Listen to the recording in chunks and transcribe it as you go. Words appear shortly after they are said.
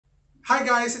Hi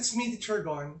guys, it's me, Teacher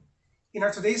Gon. In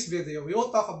our today's video, we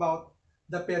will talk about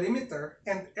the perimeter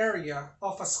and area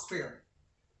of a square.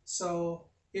 So,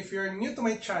 if you're new to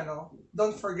my channel,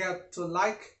 don't forget to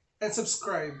like and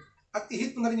subscribe at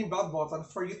i-hit mo na rin yung bell button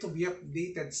for you to be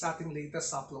updated sa ating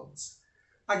latest uploads.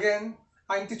 Again,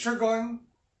 I'm Teacher Gon.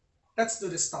 Let's do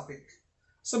this topic.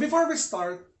 So before we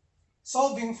start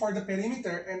solving for the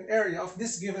perimeter and area of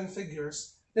these given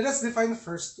figures, let us define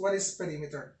first what is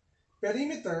perimeter.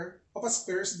 Perimeter of a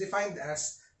square is defined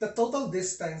as the total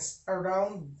distance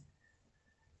around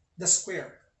the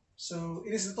square. So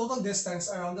it is the total distance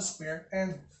around the square.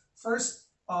 And first,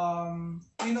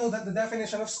 we know that the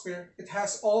definition of square, it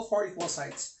has all four equal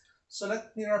sides. So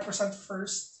let me represent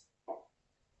first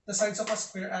the sides of a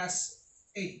square as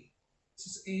A. This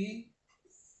is A,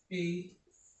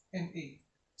 and A.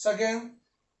 So again,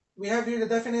 we have here the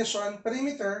definition.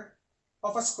 Perimeter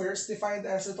of a square is defined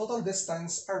as the total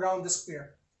distance around the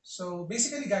square. So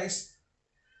basically guys,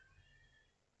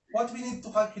 what we need to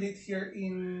calculate here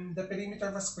in the perimeter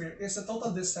of a square is the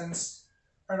total distance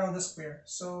around the square.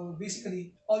 So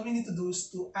basically, all we need to do is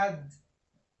to add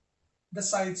the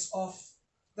sides of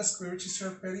the square, which is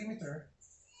your perimeter.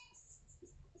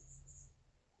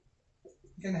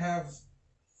 You can have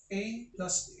A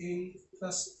plus A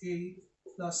plus A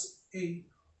plus A,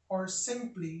 or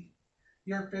simply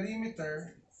your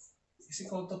perimeter is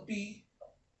equal to P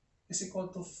is equal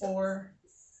to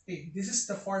 4A. This is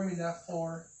the formula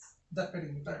for the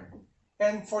perimeter.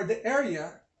 And for the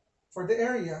area of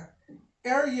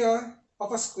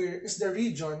a square is the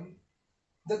region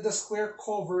that the square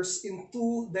covers in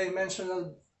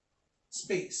two-dimensional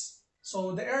space.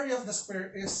 So the area of the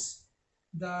square is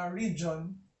the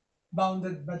region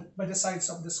bounded by the sides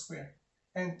of the square.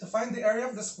 And to find the area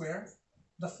of the square,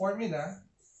 the formula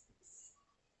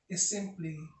is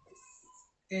simply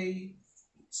A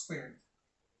squared.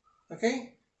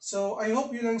 Okay? So I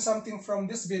hope you learned something from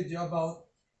this video about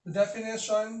the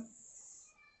definition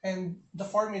and the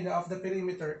formula of the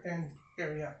perimeter and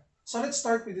area. So let's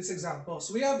start with these examples.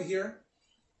 We have here,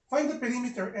 find the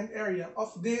perimeter and area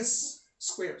of these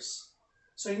squares.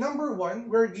 So in number 1,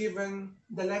 we're given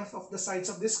the length of the sides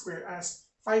of this square as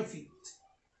 5 feet.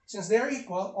 Since they are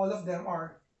equal, all of them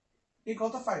are equal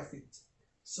to 5 feet.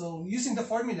 So using the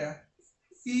formula,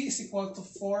 P is equal to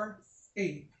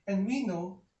 4A. And we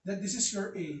know that this is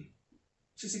your A,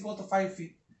 which is equal to 5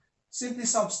 feet. Simply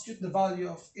substitute the value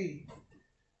of A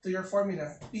to your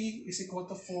formula. P is equal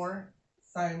to 4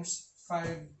 times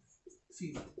 5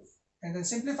 feet. And then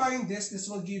simplifying this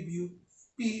will give you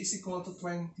P is equal to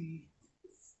 20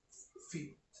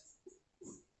 feet.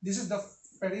 This is the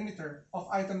perimeter of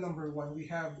item number 1. We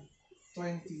have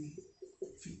 20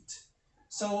 feet.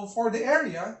 So for the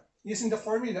area, using the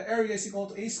formula, area is equal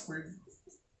to A squared.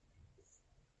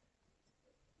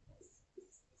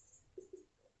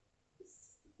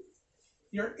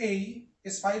 Your A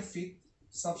is 5 feet.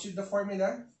 Substitute the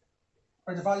formula,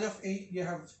 or the value of A, you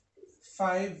have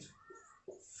 5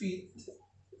 feet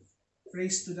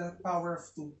raised to the power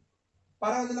of 2.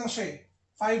 Parang ano lang siya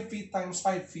 5 feet times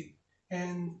 5 feet.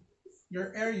 And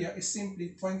your area is simply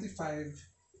 25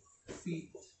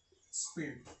 feet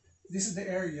squared. This is the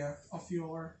area of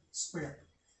your square.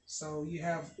 So you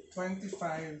have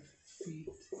 25 feet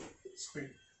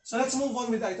squared. So let's move on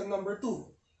with item number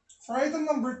 2. For item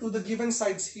number 2, the given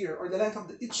sides here, or the length of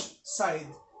each side,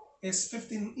 is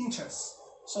 15 inches.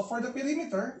 So for the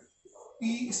perimeter,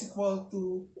 P is equal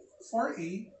to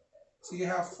 4A. So you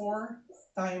have 4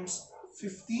 times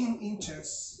 15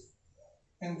 inches.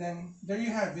 And then there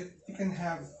you have it. You can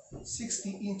have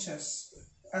 60 inches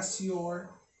as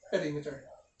your perimeter.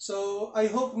 So I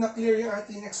hope na clear yung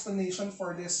ating explanation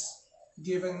for this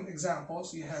given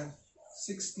examples. You have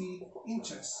 60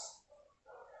 inches.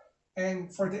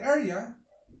 And for the area,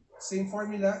 same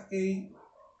formula,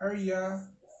 area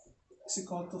is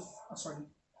equal to,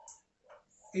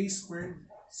 A squared.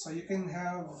 So you can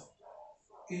have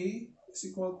A is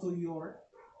equal to your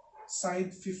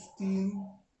side 15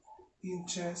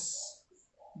 inches,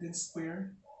 then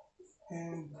square.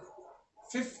 And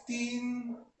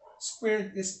 15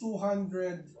 squared is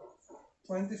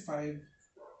 225.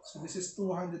 So this is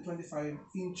 225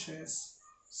 inches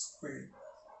squared.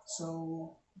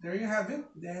 So there you have it.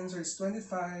 The answer is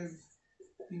 25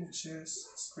 inches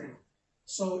squared.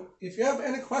 So if you have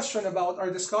any question about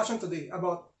our discussion today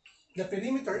about the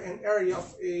perimeter and area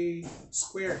of a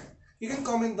square, you can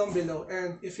comment down below.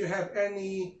 And if you have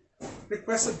any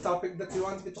requested topic that you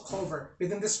want me to cover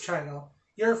within this channel,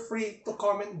 you're free to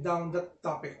comment down that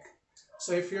topic.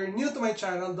 So if you're new to my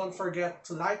channel, don't forget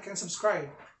to like and subscribe.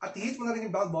 At i-hit mo na rin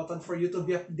yung bell button for you to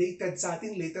be updated sa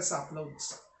ating latest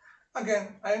uploads.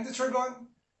 Again, I am Teacher Gon.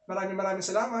 Maraming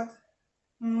salamat.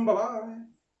 Bye-bye.